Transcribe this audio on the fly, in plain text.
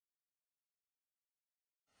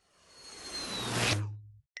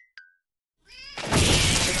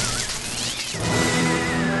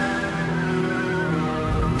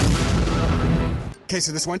Okay,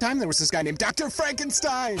 so this one time there was this guy named Dr.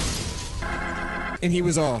 Frankenstein. And he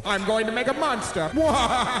was all, I'm going to make a monster.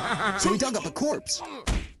 So he dug up a corpse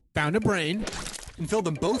found a brain. and filled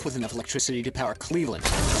them both with enough electricity to power Cleveland.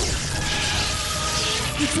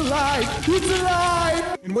 It's alive! It's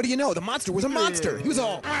alive! And what do you know? The monster was a monster. He was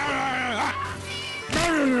all.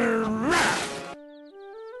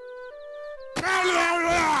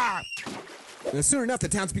 And soon enough, the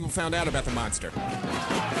townspeople found out about the monster.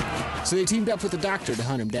 So they teamed up with the doctor to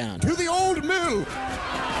hunt him down. To the old mill!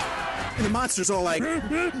 And the monster's all like,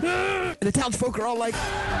 And the townsfolk are all like.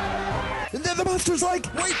 And then the monster's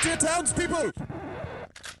like, wait, dear townspeople!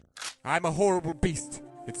 I'm a horrible beast,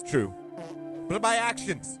 it's true. But my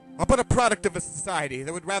actions are but a product of a society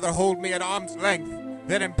that would rather hold me at arm's length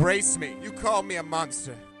than embrace me. You call me a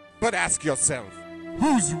monster, but ask yourself,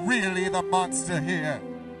 who's really the monster here?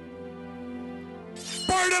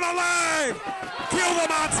 Burn him alive! Kill the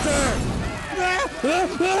monster!